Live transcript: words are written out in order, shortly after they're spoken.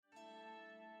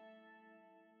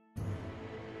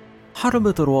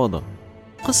حرب طروادة،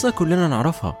 قصة كلنا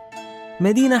نعرفها.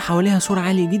 مدينة حواليها سور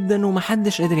عالي جدا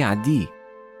ومحدش قادر يعديه،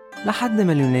 لحد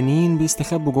ما اليونانيين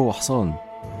بيستخبوا جوه حصان،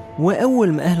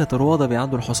 وأول ما أهل طروادة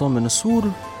بيعدوا الحصان من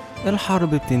السور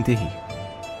الحرب بتنتهي.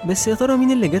 بس يا ترى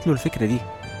مين اللي جاتله الفكرة دي؟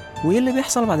 وإيه اللي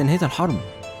بيحصل بعد نهاية الحرب؟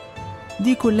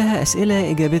 دي كلها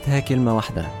أسئلة إجابتها كلمة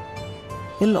واحدة: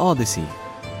 الأوديسي.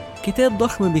 كتاب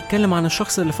ضخم بيتكلم عن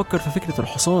الشخص اللي فكر في فكرة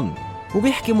الحصان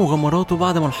وبيحكي مغامراته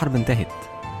بعد ما الحرب انتهت.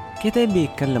 كتاب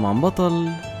بيتكلم عن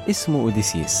بطل اسمه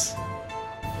أوديسيوس.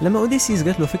 لما أوديسيوس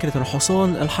جات له فكرة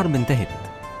الحصان الحرب انتهت،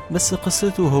 بس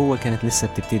قصته هو كانت لسه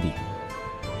بتبتدي.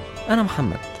 أنا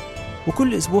محمد،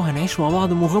 وكل أسبوع هنعيش مع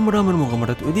بعض مغامرة من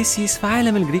مغامرات أوديسيوس في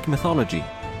عالم الجريك ميثولوجي.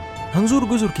 هنزور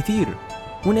جزر كتير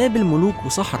ونقابل ملوك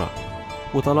وسحرة،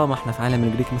 وطالما احنا في عالم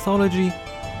الجريك ميثولوجي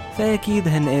فأكيد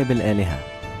هنقابل آلهة.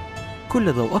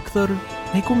 كل ده وأكتر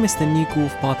هيكون مستنيكوا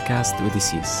في بودكاست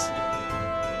أوديسيوس.